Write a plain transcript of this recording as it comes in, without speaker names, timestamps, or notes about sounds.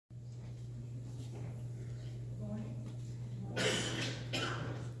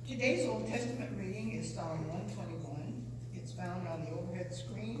Today's Old Testament reading is Psalm 121. It's found on the overhead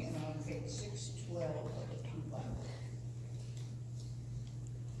screen and on page 612 of the Pew Bible.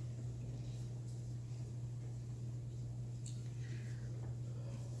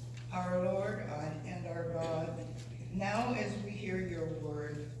 Our Lord and our God, now as we hear your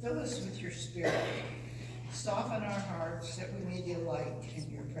word, fill us with your spirit. Soften our hearts that we may delight in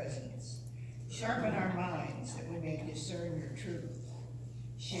your presence. Sharpen our minds that we may discern your truth.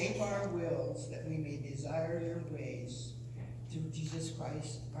 Shape our wills that we may desire your ways. Through Jesus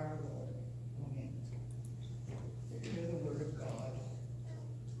Christ our Lord. Amen. Hear the word of God.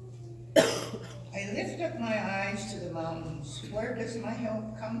 I lift up my eyes to the mountains. Where does my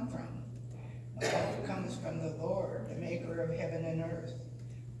help come from? My help comes from the Lord, the maker of heaven and earth.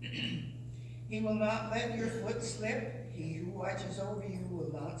 He will not let your foot slip. He who watches over you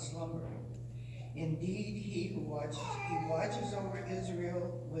will not slumber. Indeed, he watches over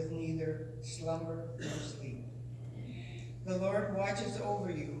Israel with neither slumber nor sleep. The Lord watches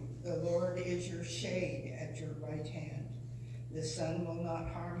over you. The Lord is your shade at your right hand. The sun will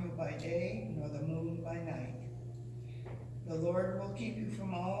not harm you by day, nor the moon by night. The Lord will keep you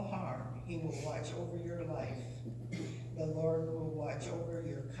from all harm. He will watch over your life. The Lord will watch over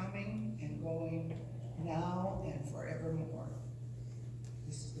your coming and going, now and forevermore.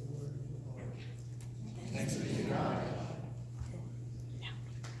 This is the word of the Lord. Thanks be to God.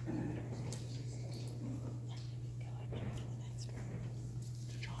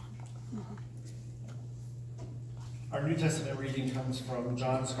 Our New Testament reading comes from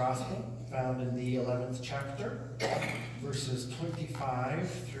John's Gospel, found in the 11th chapter, verses 25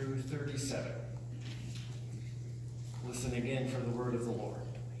 through 37. Listen again for the word of the Lord.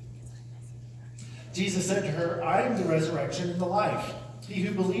 Jesus said to her, I am the resurrection and the life. He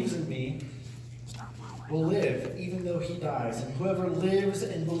who believes in me will live even though he dies, and whoever lives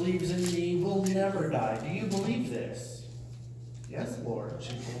and believes in me will never die. Do you believe this? Yes, Lord,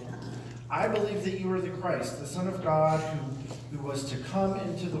 she told him. I believe that you are the Christ, the Son of God, who was to come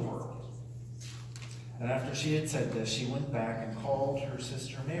into the world. And after she had said this, she went back and called her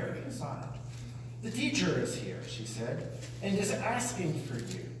sister Mary aside. The teacher is here, she said, and is asking for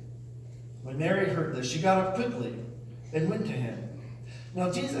you. When Mary heard this, she got up quickly and went to him. Now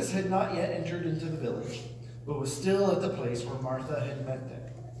Jesus had not yet entered into the village, but was still at the place where Martha had met them.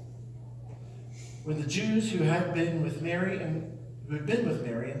 When the Jews who had been with Mary in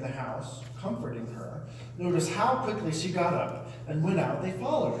the house, comforting her, noticed how quickly she got up and went out, they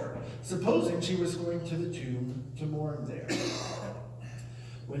followed her, supposing she was going to the tomb to mourn there.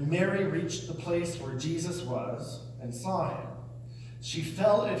 When Mary reached the place where Jesus was and saw him, she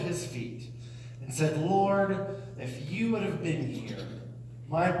fell at his feet and said, Lord, if you would have been here,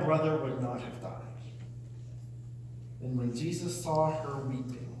 my brother would not have died. And when Jesus saw her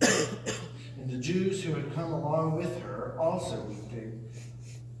weeping, and the Jews who had come along with her also weeping,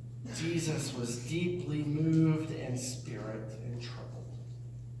 Jesus was deeply moved in spirit and troubled.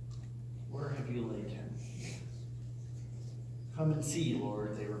 Where have you laid him? Come and see,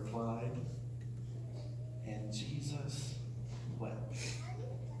 Lord, they replied. And Jesus wept.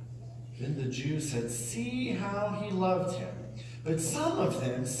 Then the Jews said, see how he loved him. But some of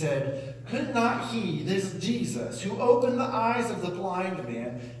them said, could not he, this Jesus, who opened the eyes of the blind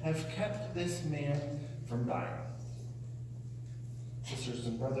man, have kept this man from dying? Sisters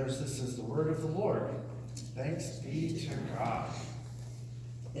and brothers, this is the word of the Lord. Thanks be to God.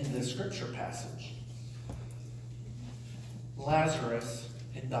 In the scripture passage, Lazarus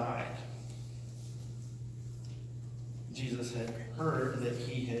had died. Jesus had heard that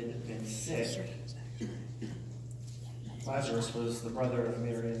he had been sick. Lazarus was the brother of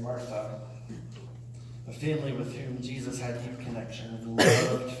Mary and Martha, a family with whom Jesus had deep connection and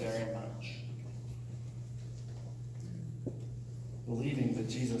loved very much. Believing that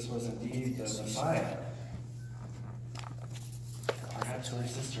Jesus was indeed the Messiah, perhaps my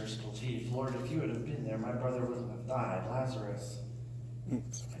sisters believed, Lord, if you would have been there, my brother wouldn't have died. Lazarus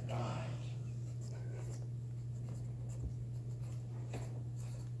had died.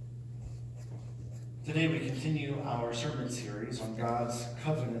 Today we continue our sermon series on God's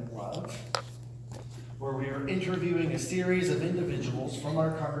covenant love, where we are interviewing a series of individuals from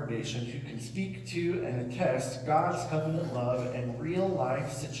our congregation who can speak to and attest God's covenant love in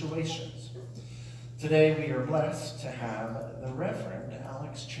real-life situations. Today we are blessed to have the Reverend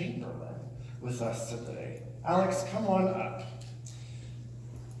Alex Chamberlain with us today. Alex, come on up.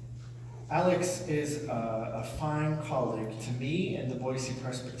 Alex is a fine colleague to me in the Boise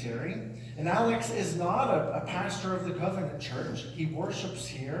Presbytery. And Alex is not a pastor of the Covenant Church. He worships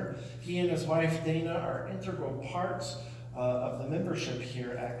here. He and his wife Dana are integral parts of the membership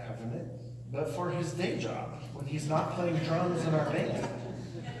here at Covenant, but for his day job, when he's not playing drums in our band.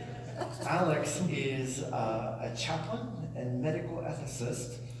 Alex is a chaplain and medical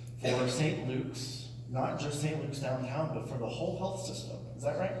ethicist for St. Luke's, not just St. Luke's downtown, but for the whole health system. Is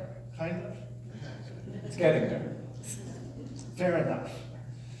that right? Kind of? It's getting there. Fair enough.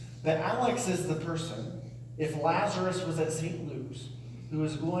 But Alex is the person, if Lazarus was at St. Luke's, who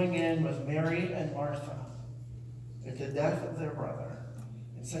was going in with Mary and Martha at the death of their brother,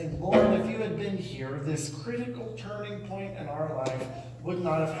 and saying, Lord, if you had been here, this critical turning point in our life would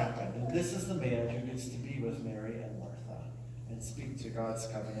not have happened. And this is the man who gets to be with Mary and Martha and speak to God's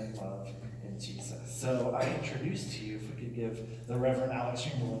covenant love in Jesus. So I introduce to you, if we could give the Reverend Alex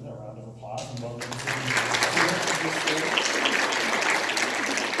Chamberlain a round of applause and welcome to the stage.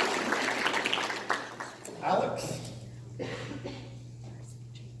 Alex,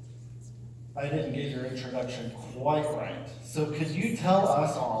 I didn't get your introduction quite right. So could you tell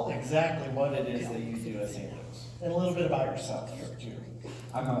us all exactly what it is that you do at St. Luke's? And a little bit about yourself here, too.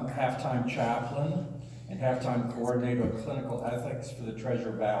 I'm a half-time chaplain and half-time coordinator of clinical ethics for the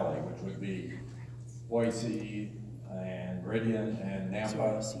Treasure Valley, which would be Boise and Meridian and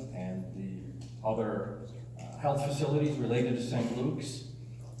Nampa and the other health facilities related to St. Luke's.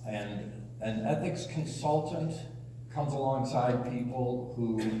 And an ethics consultant comes alongside people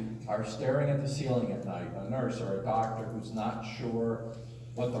who are staring at the ceiling at night, a nurse or a doctor who's not sure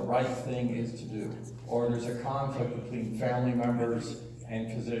what the right thing is to do. Or there's a conflict between family members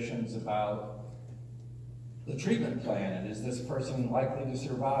and physicians about the treatment plan, and is this person likely to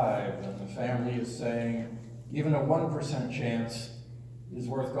survive? And the family is saying, even a 1% chance is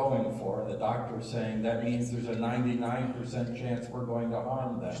worth going for. And the doctor is saying, that means there's a 99% chance we're going to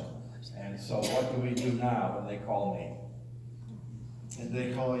harm them. And so what do we do now? And they call me. And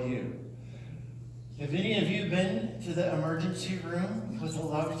they call you. Have any of you been to the emergency room with a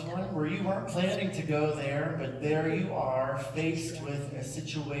loved one where you weren't planning to go there, but there you are faced with a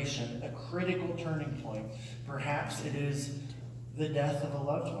situation, a critical turning point? Perhaps it is the death of a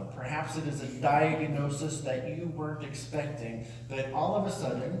loved one. Perhaps it is a diagnosis that you weren't expecting, but all of a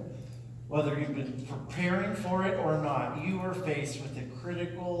sudden, whether you've been preparing for it or not, you are faced with a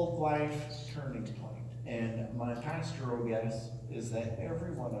critical life turning point. And my pastoral guess is that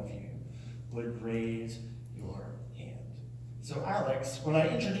every one of you would raise your hand. So Alex, when I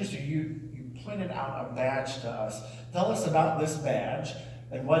introduced you, you pointed out a badge to us. Tell us about this badge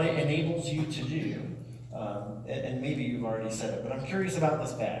and what it enables you to do. And maybe you've already said it, but I'm curious about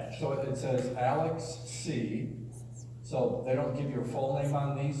this badge. So it says Alex C. So they don't give your full name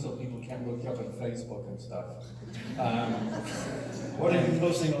on these, so people can't look you up on Facebook and stuff. What are you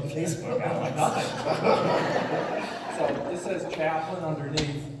posting on Facebook, Alex? Nothing. So this says chaplain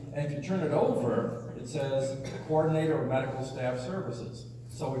underneath, and if you turn it over, it says coordinator of medical staff services.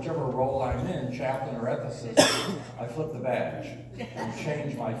 So whichever role I'm in, chaplain or ethicist, I flip the badge and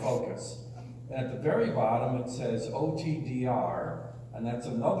change my focus. And at the very bottom, it says OTDR, and that's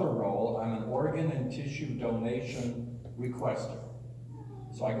another role. I'm an organ and tissue donation requester.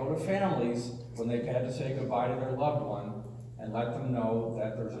 So I go to families when they've had to say goodbye to their loved one and let them know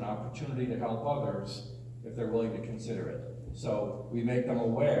that there's an opportunity to help others if they're willing to consider it. So we make them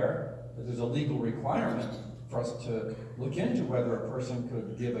aware that there's a legal requirement for us to look into whether a person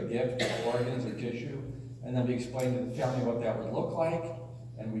could give a gift of organs or tissue, and then we explain to the family what that would look like,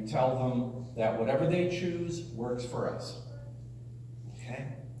 and we tell them that whatever they choose works for us.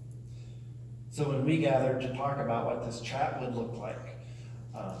 Okay. So when we gathered to talk about what this chat would look like,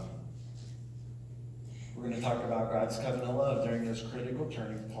 we're going to talk about God's covenant love during those critical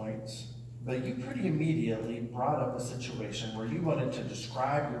turning points. But you pretty immediately brought up a situation where you wanted to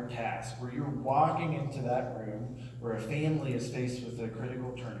describe your task, where you're walking into that room where a family is faced with a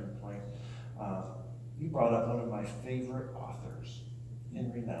critical turning point. You brought up one of my favorite authors,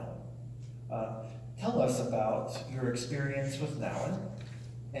 Henry Nouwen. Tell us about your experience with Nouwen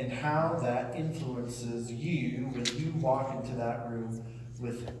and how that influences you when you walk into that room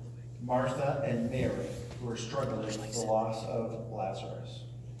with Martha and Mary, who are struggling with the loss of Lazarus.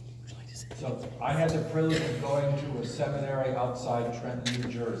 So I had the privilege of going to a seminary outside Trenton, New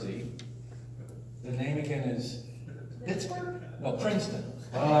Jersey. The name again is Pittsburgh? No, Princeton.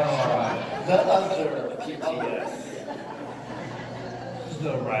 Oh, the other PTS. There's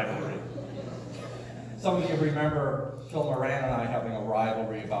no rivalry. Some of you remember Phil Moran and I having a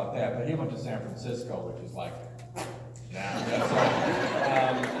rivalry about that, but he went to San Francisco, which is like, that's right.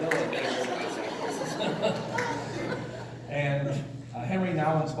 And Henry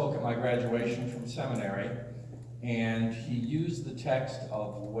Nouwen spoke at my graduation from seminary, and he used the text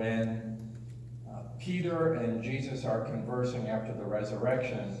of when Peter and Jesus are conversing after the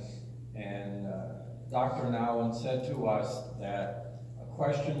resurrection, and Dr. Nowen said to us that a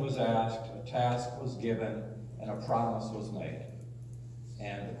question was asked, a task was given, and a promise was made.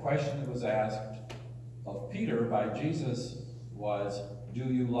 And the question that was asked of Peter by Jesus was, "Do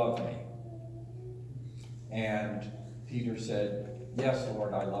you love me?" And Peter said, "Yes,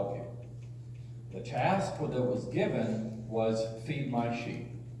 Lord, I love you." The task that was given was, "Feed my sheep.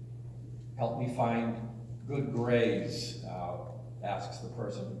 Help me find good graze," asks the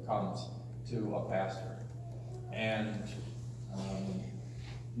person who comes to a pastor. And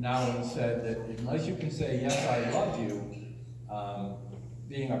Nowen said that unless you can say, "Yes, I love you,"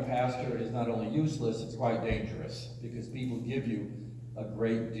 being a pastor is not only useless, it's quite dangerous, because people give you a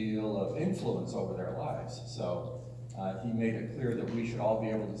great deal of influence over their lives. So he made it clear that we should all be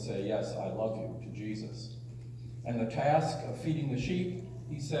able to say, "Yes, I love you," to Jesus. And the task of feeding the sheep,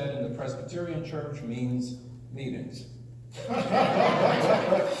 he said, in the Presbyterian Church means meetings. He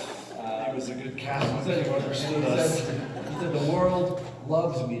was a good Catholic who understood us. He said the world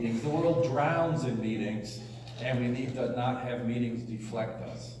loves meetings, the world drowns in meetings, and we need to not have meetings deflect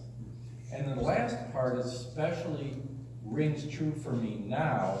us. And then the last part especially rings true for me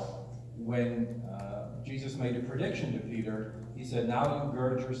now, when Jesus made a prediction to Peter. He said, "Now you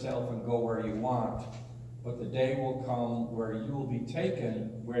gird yourself and go where you want, but the day will come where you will be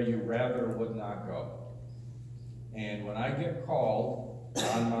taken where you rather would not go." And when I get called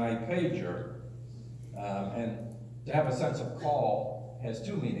on my pager, and to have a sense of call has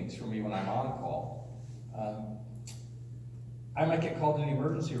two meanings for me when I'm on call. I might get called in the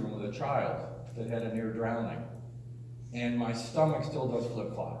emergency room with a child that had a near drowning, and my stomach still does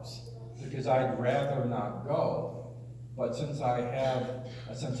flip-flops, because I'd rather not go. But since I have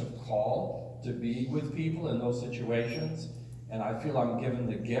a sense of call to be with people in those situations, and I feel I'm given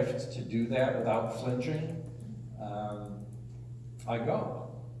the gift to do that without flinching, I go.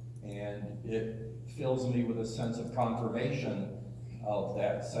 And it fills me with a sense of confirmation of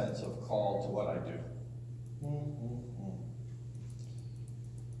that sense of call to what I do.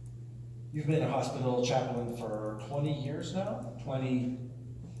 You've been a hospital chaplain for 20 years now? 29.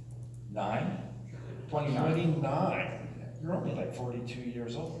 29. You're only like 42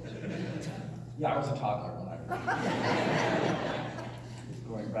 years old. Yeah, I was a toddler when I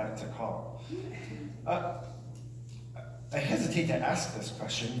Going back to call. I hesitate to ask this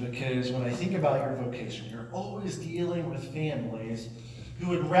question because when I think about your vocation, you're always dealing with families who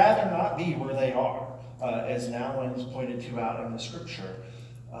would rather not be where they are, as Nowen's pointed to out in the scripture.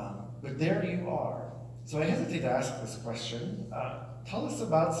 But there you are. So I hesitate to ask this question. Tell us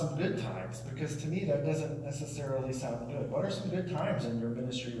about some good times, because to me that doesn't necessarily sound good. What are some good times in your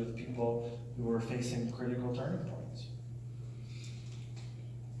ministry with people who are facing critical turning points?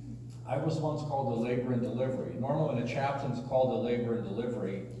 I was once called a labor and delivery. Normally when a chaplain's called a labor and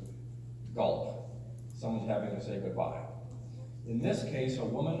delivery, gulp. Someone's having to say goodbye. In this case, a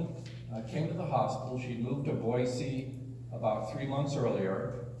woman came to the hospital. She'd moved to Boise about 3 months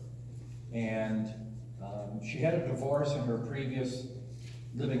earlier, and she had a divorce in her previous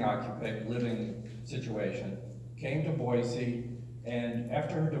living situation, came to Boise, and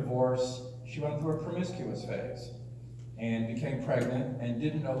after her divorce, she went through a promiscuous phase and became pregnant and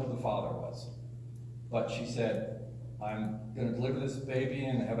didn't know who the father was. But she said, "I'm going to deliver this baby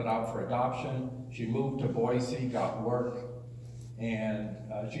and have it out for adoption." She moved to Boise, got work, and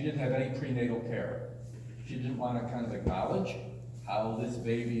she didn't have any prenatal care. She didn't want to kind of acknowledge how this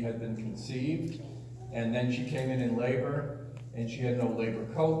baby had been conceived. And then she came in labor, and she had no labor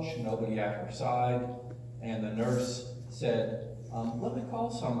coach, nobody at her side. And the nurse said, "Let me call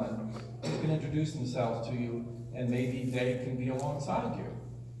someone who can introduce themselves to you, and maybe they can be alongside you."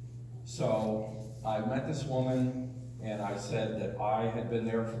 So I met this woman, and I said that I had been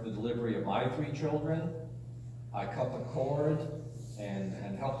there for the delivery of my 3 children. I cut the cord and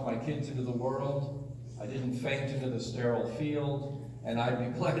helped my kids into the world. I didn't faint into the sterile field, and I'd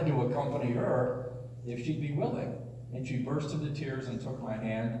be glad to accompany her if she'd be willing. And she burst into tears and took my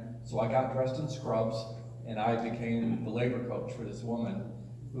hand, so I got dressed in scrubs, and I became the labor coach for this woman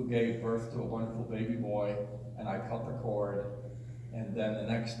who gave birth to a wonderful baby boy, and I cut the cord, and then the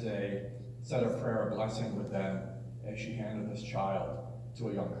next day said a prayer of blessing with them as she handed this child to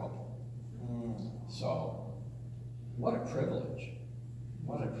a young couple. So, what a privilege.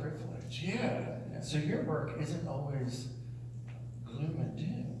 What a privilege, yeah. So your work isn't always gloom and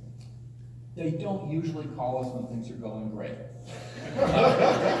doom. They don't usually call us when things are going great.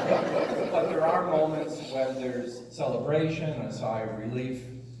 But there are moments when there's celebration, a sigh of relief,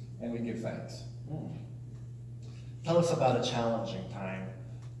 and we give thanks. Tell us about a challenging time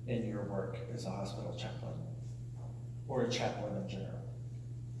in your work as a hospital chaplain, or a chaplain in general?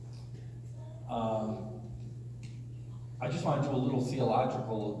 I just want to do a little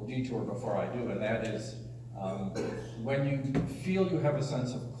theological detour before I do, and that is, when you feel you have a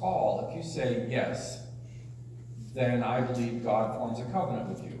sense of call, if you say yes, then I believe God forms a covenant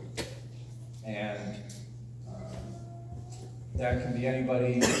with you. And that can be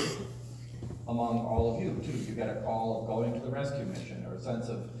anybody among all of you, too. You get a call of going to the rescue mission, or a sense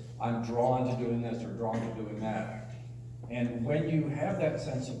of, I'm drawn to doing this or drawn to doing that. And when you have that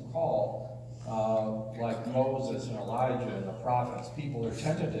sense of call, like Moses and Elijah and the prophets, people are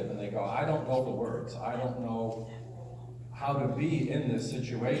tentative and they go, I don't know the words. I don't know how to be in this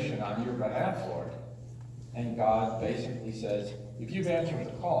situation on your behalf, Lord. And God basically says, if you've answered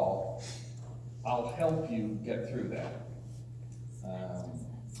the call, I'll help you get through that.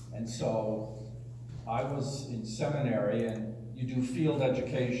 And so I was in seminary, and you do field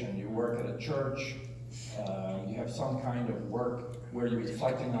education. You work at a church. You have some kind of work where you're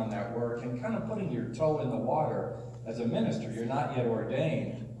reflecting on that work and kind of putting your toe in the water as a minister. You're not yet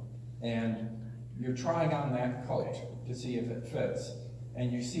ordained, and you're trying on that coat to see if it fits.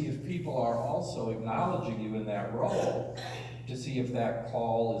 And you see if people are also acknowledging you in that role to see if that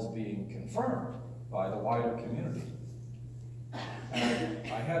call is being confirmed by the wider community. And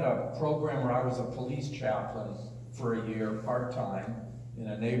I had a program where I was a police chaplain for a year, part-time, in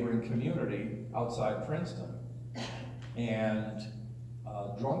a neighboring community outside Princeton. And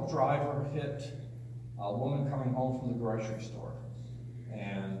a drunk driver hit a woman coming home from the grocery store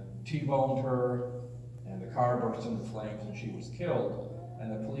and T-boned her, and the car burst into flames and she was killed.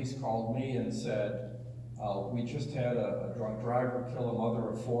 And the police called me and said, we just had a drunk driver kill a mother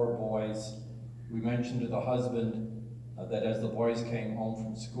of 4 boys. We mentioned to the husband that as the boys came home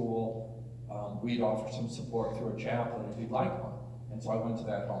from school, we'd offer some support through a chaplain if he'd like one. And so I went to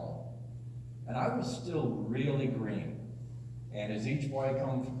that home. And I was still really green. And as each boy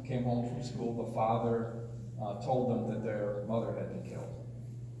came home from school, the father told them that their mother had been killed.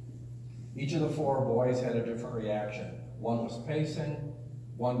 Each of the 4 boys had a different reaction. One was pacing,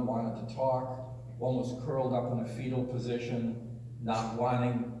 one wanted to talk, one was curled up in a fetal position, not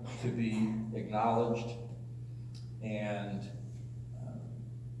wanting to be acknowledged. And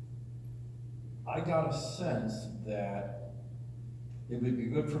I got a sense that it would be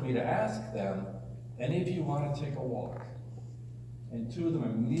good for me to ask them, any of you want to take a walk? And 2 of them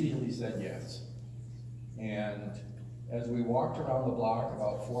immediately said yes. And as we walked around the block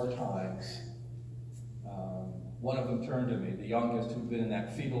about 4 times, one of them turned to me, the youngest, who'd been in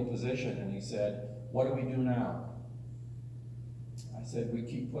that fetal position, and he said, what do we do now? I said, we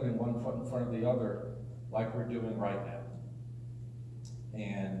keep putting one foot in front of the other like we're doing right now.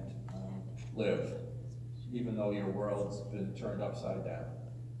 And live, even though your world's been turned upside down.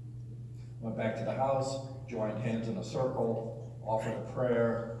 Went back to the house, joined hands in a circle, offered a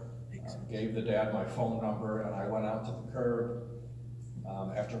prayer, gave the dad my phone number, and I went out to the curb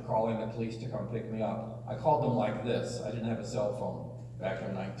after calling the police to come pick me up. I called them like this. I didn't have a cell phone back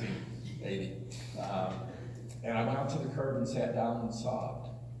in 1980. And I went out to the curb and sat down and sobbed.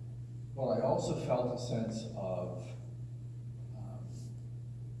 But I also felt a sense of,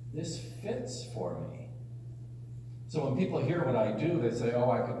 this fits for me. So when people hear what I do, they say, oh,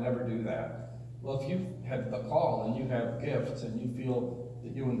 I could never do that. Well, if you have the call and you have gifts and you feel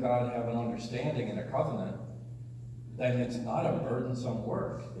that you and God have an understanding and a covenant, then it's not a burdensome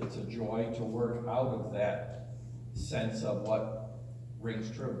work. It's a joy to work out of that sense of what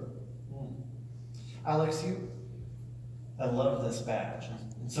rings true. Alex, I love this badge.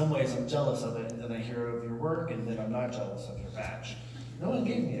 In some ways, I'm jealous of it, and then I hear of your work, and then I'm not jealous of your badge. No one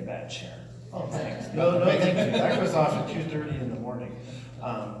gave me a badge here. Oh, thanks. No, thank you. That goes off at 2:30 in the morning.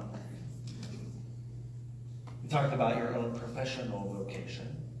 You talked about your own professional vocation,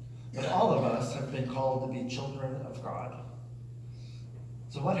 but all of us have been called to be children of God.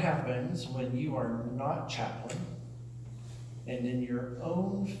 So what happens when you are not chaplain, and in your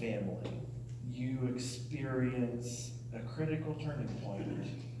own family, you experience a critical turning point?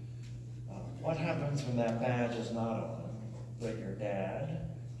 What happens when that badge is not on, but your dad,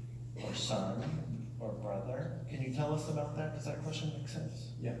 or son, or brother? Can you tell us about that? Does that question make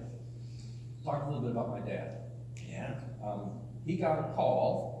sense? Yeah. Talk a little bit about my dad. Yeah. He got a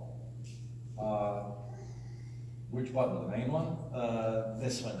call. Which button? The main one?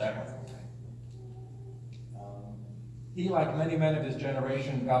 This one. That one. He, like many men of his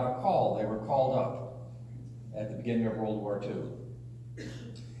generation, got a call. They were called up at the beginning of World War II.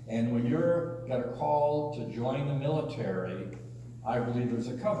 And when you're got a call to join the military, I believe there's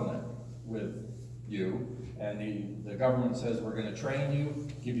a covenant with you, And the government says, we're going to train you,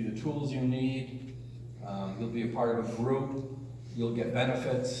 give you the tools you need, you'll be a part of a group, you'll get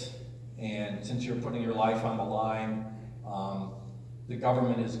benefits, and since you're putting your life on the line, the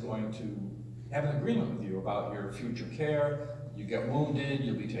government is going to have an agreement with you about your future care. You get wounded,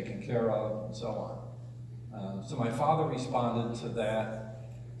 you'll be taken care of, and so on. So my father responded to that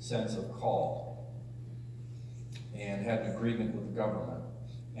sense of call and had an agreement with the government.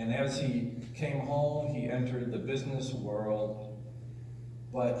 And as he came home, he entered the business world,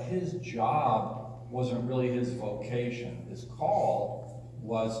 but his job wasn't really his vocation. His call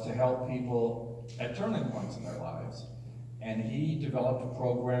was to help people at turning points in their lives. And he developed a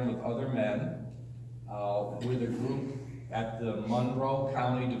program with other men, with a group at the Monroe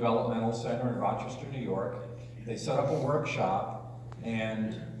County Developmental Center in Rochester, New York. They set up a workshop,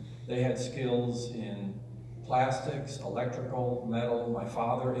 and they had skills in plastics, electrical, metal, my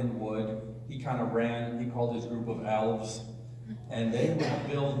father in wood. He kind of ran, he called his group of elves, and they would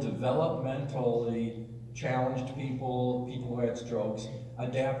build developmentally challenged people, people who had strokes,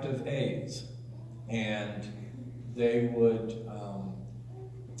 adaptive aids. And they would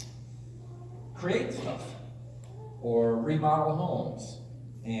create stuff or remodel homes.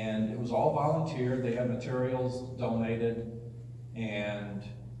 And it was all volunteer. They had materials donated. And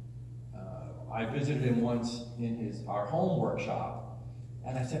I visited him once in our home workshop.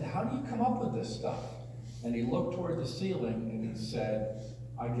 And I said, how do you come up with this stuff? And he looked toward the ceiling and he said,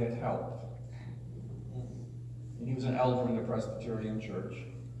 I get help. And he was an elder in the Presbyterian church.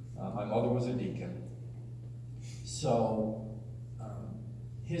 My mother was a deacon. So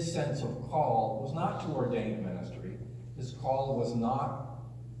his sense of call was not to ordain ministry. His call was not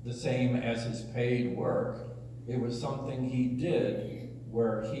the same as his paid work. It was something he did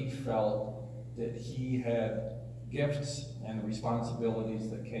where he felt that he had gifts and responsibilities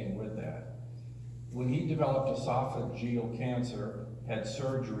that came with that. When he developed esophageal cancer, had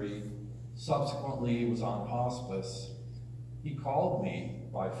surgery, subsequently he was on hospice, he called me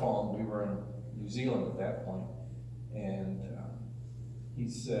by phone. We were in New Zealand at that point, and he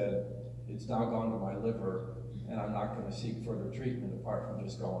said, it's now gone to my liver, and I'm not going to seek further treatment apart from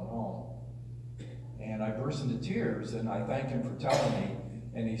just going home. And I burst into tears, and I thanked him for telling me,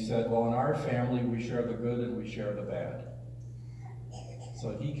 and he said, well, in our family, we share the good and we share the bad.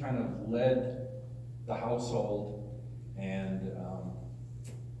 So he kind of led the household, and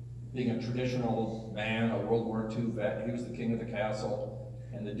being a traditional man, a World War II vet, he was the king of the castle,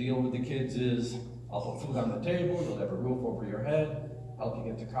 and the deal with the kids is, I'll put food on the table, you'll have a roof over your head, help you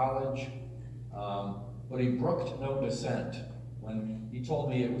get to college. But he brooked no dissent. When he told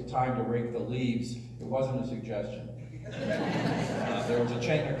me it was time to rake the leaves, it wasn't a suggestion. There was a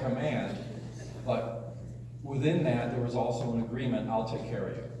chain of command, but within that, there was also an agreement, I'll take care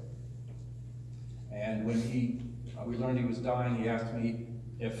of you. And when we learned he was dying, he asked me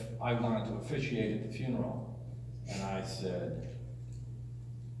if I wanted to officiate at the funeral. And I said,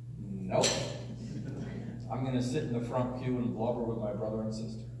 nope. I'm going to sit in the front pew and blubber with my brother and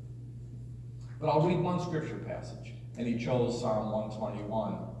sister. But I'll read one scripture passage. And he chose Psalm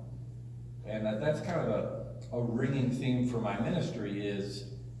 121. And that's kind of a ringing theme for my ministry is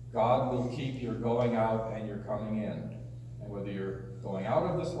God will keep your going out and your coming in. And whether you're going out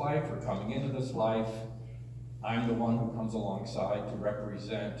of this life or coming into this life, I'm the one who comes alongside to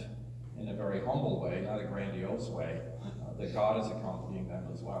represent in a very humble way, not a grandiose way, that God is accompanying them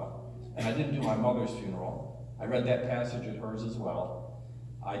as well. And I didn't do my mother's funeral. I read that passage at hers as well.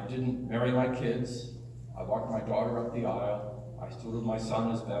 I didn't marry my kids. I walked my daughter up the aisle. I stood with my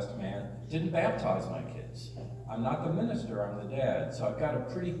son as best man. Didn't baptize my kids. I'm not the minister, I'm the dad. So I've got a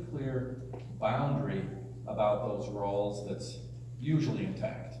pretty clear boundary about those roles that's usually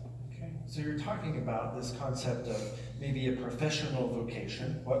intact. Okay, so you're talking about this concept of maybe a professional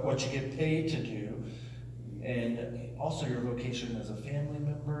vocation, what you get paid to do, and also your vocation as a family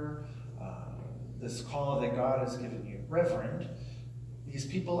member, this call that God has given you. Reverend, these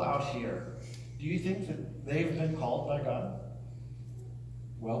people out here, do you think that they've been called by God?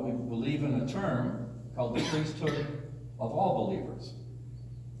 Well, we believe in a term called the priesthood of all believers.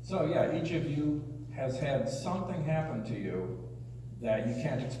 So yeah, each of you has had something happen to you that you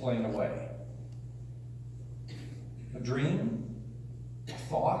can't explain away. A dream, a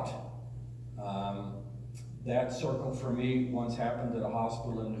thought. That circle for me once happened at a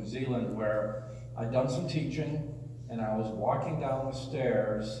hospital in New Zealand where I'd done some teaching and I was walking down the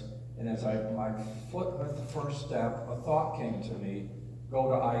stairs, and as my foot hit the first step, a thought came to me, go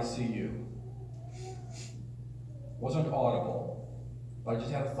to ICU. Wasn't audible, but I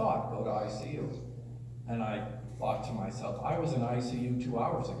just had a thought, go to ICU. And I thought to myself, I was in ICU 2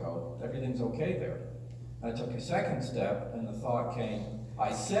 hours ago, everything's okay there. I took a second step, and the thought came,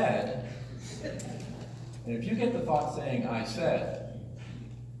 I said, and if you get the thought saying, I said,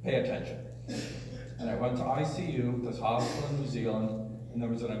 pay attention. And I went to ICU, this hospital in New Zealand, and there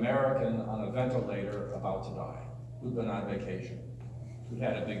was an American on a ventilator about to die, who'd been on vacation, who'd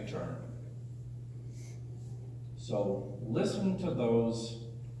had a big turn. So listen to those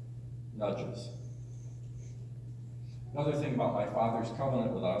nudges. Another thing about my father's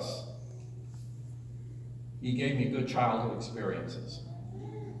covenant with us, he gave me good childhood experiences.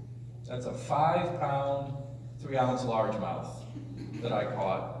 That's a 5-pound, 3-ounce largemouth that I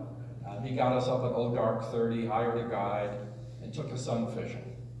caught. He got us up at Old Dark 30, hired a guide, and took us sun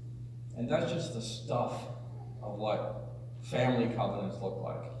fishing. And that's just the stuff of what family covenants look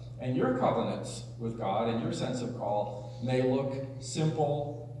like. And your covenants with God and your sense of call may look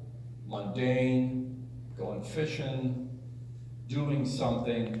simple, mundane, going fishing, doing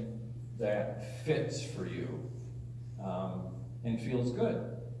something that fits for you and feels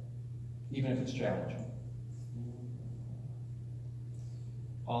good, even if it's challenging.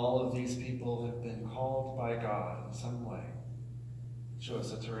 All of these people have been called by God in some way. Show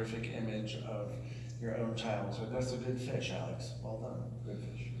us a terrific image of your own childhood. That's a good fish, Alex. Well done. Good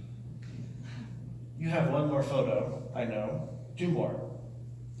fish. You have one more photo, I know. 2 more.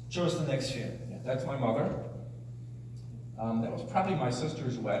 Show us the next few. Yeah, that's my mother. That was probably my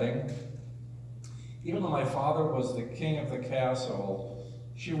sister's wedding. Even though my father was the king of the castle,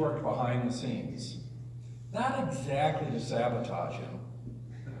 she worked behind the scenes. Not exactly to sabotage him,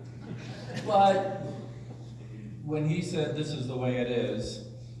 but when he said, this is the way it is,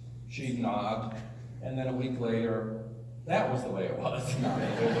 she'd nod, and then a week later, that was the way it was.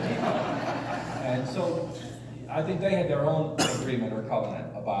 And so I think they had their own agreement or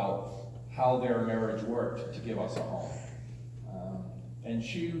covenant about how their marriage worked to give us a home. And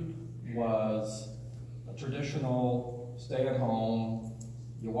she was a traditional stay-at-home,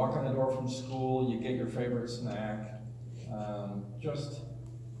 you walk in the door from school, you get your favorite snack, just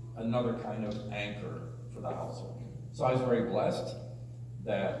another kind of anchor for the household. So I was very blessed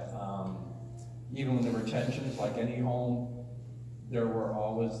that even when there were tensions, like any home, there were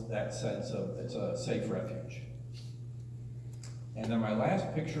always that sense of it's a safe refuge. And then my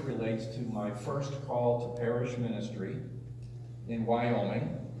last picture relates to my first call to parish ministry in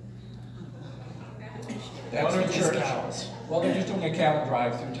Wyoming. That's What are the these church. cows? Well, they're just doing a cattle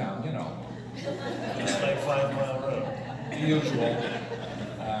drive through town, you know. Just like 5 Mile Road. The usual.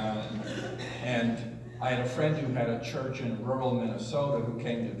 And I had a friend who had a church in rural Minnesota who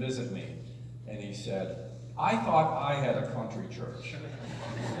came to visit me. And he said, I thought I had a country church.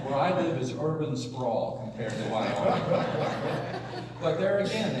 Where I live is urban sprawl compared to Wyoming. But there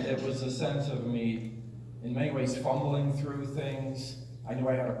again, it was a sense of me, in many ways, fumbling through things. I knew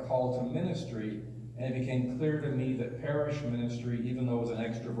I had a call to ministry, and it became clear to me that parish ministry, even though as an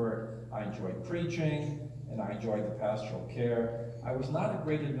extrovert, I enjoyed preaching, and I enjoyed the pastoral care. I was not a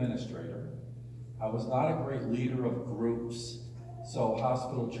great administrator. I was not a great leader of groups, so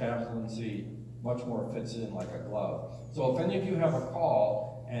hospital chaplaincy much more fits in like a glove. So if any of you have a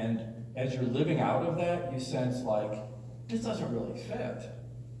call, and as you're living out of that, you sense like, this doesn't really fit.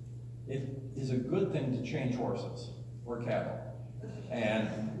 It is a good thing to change horses or cattle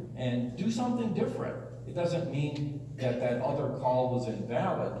and do something different. It doesn't mean that that other call was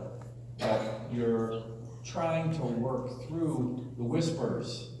invalid, but you're trying to work through the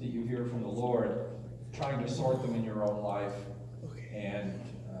whispers that you hear from the Lord, trying to sort them in your own life, and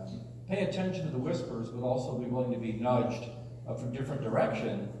pay attention to the whispers, but also be willing to be nudged from a different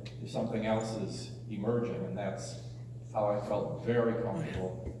direction if something else is emerging. And that's how I felt very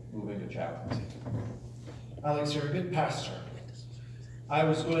comfortable moving to chaplaincy. Alex, you're a good pastor. I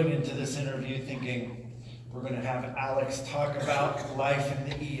was going into this interview thinking we're going to have Alex talk about life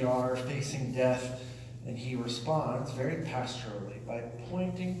in the ER, facing death, and he responds very pastorally by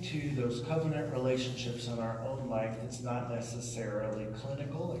pointing to those covenant relationships in our own life that's not necessarily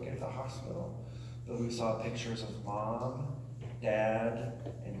clinical, like at the hospital, but we saw pictures of mom, dad,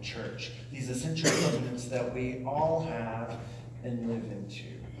 and church. These essential covenants that we all have and live into.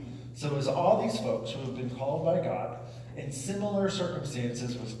 So as all these folks who have been called by God in similar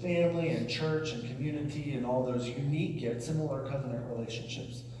circumstances with family and church and community and all those unique yet similar covenant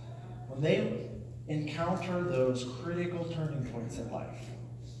relationships, when they encounter those critical turning points in life,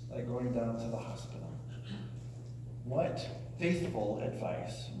 like going down to the hospital, what faithful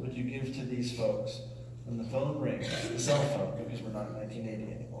advice would you give to these folks when the phone rings, the cell phone, because we're not in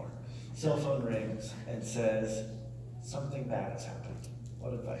 1980 anymore, cell phone rings and says, something bad has happened?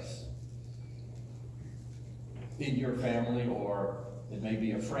 What advice? In your family or It may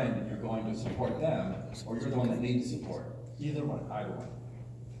be a friend and you're going to support them, or you're the one that needs support. Either one. Either one.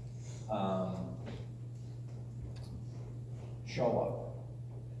 Show up.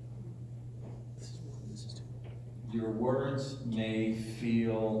 Your words may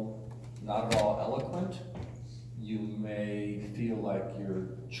feel not at all eloquent. You may feel like you're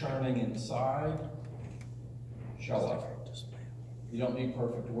churning inside. Show up. You don't need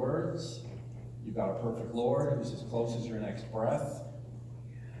perfect words. You've got a perfect Lord who's as close as your next breath.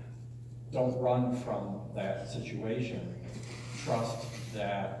 Don't run from that situation. Trust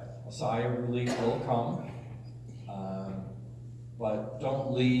that a sigh of relief will come, but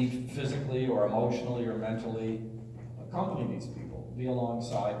don't leave physically or emotionally or mentally. Accompany these people. Be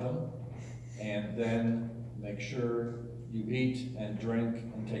alongside them, and then make sure you eat and drink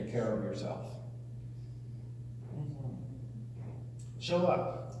and take care of yourself. Show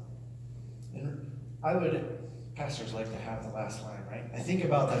up. And pastors like to have the last line, right? I think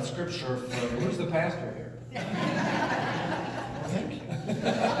about that scripture from... Who's the pastor here? Well, thank you.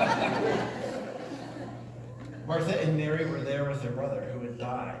 Martha and Mary were there with their brother who had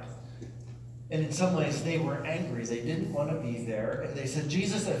died. And in some ways, they were angry. They didn't want to be there. And they said,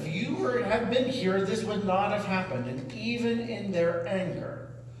 Jesus, if you had been here, this would not have happened. And even in their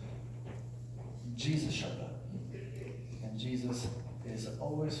anger, Jesus showed up. And Jesus is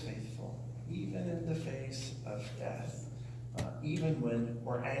always faithful, even in the face of death. Even when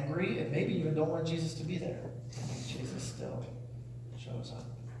we're angry and maybe even don't want Jesus to be there, Jesus still shows up.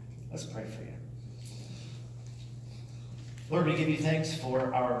 Let's pray for you. Lord, we give you thanks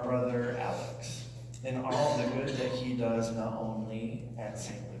for our brother Alex and all the good that he does, not only at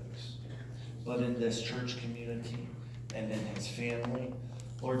St. Luke's, but in this church community and in his family.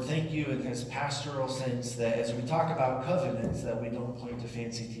 Lord, thank you in his pastoral sense that as we talk about covenants, that we don't point to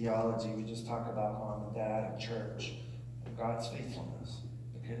fancy theology, we just talk about mom and dad and church and God's faithfulness,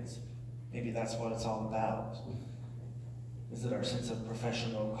 because maybe that's what it's all about. Is it our sense of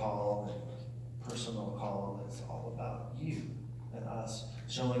professional call and personal call that's all about you and us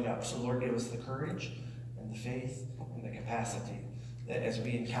showing up. So Lord, give us the courage and the faith and the capacity that as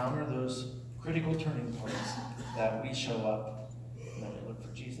we encounter those critical turning points, that we show up and that we look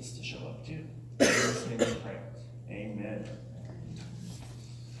for Jesus to show up too. In Jesus' name we pray. Amen.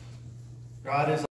 God is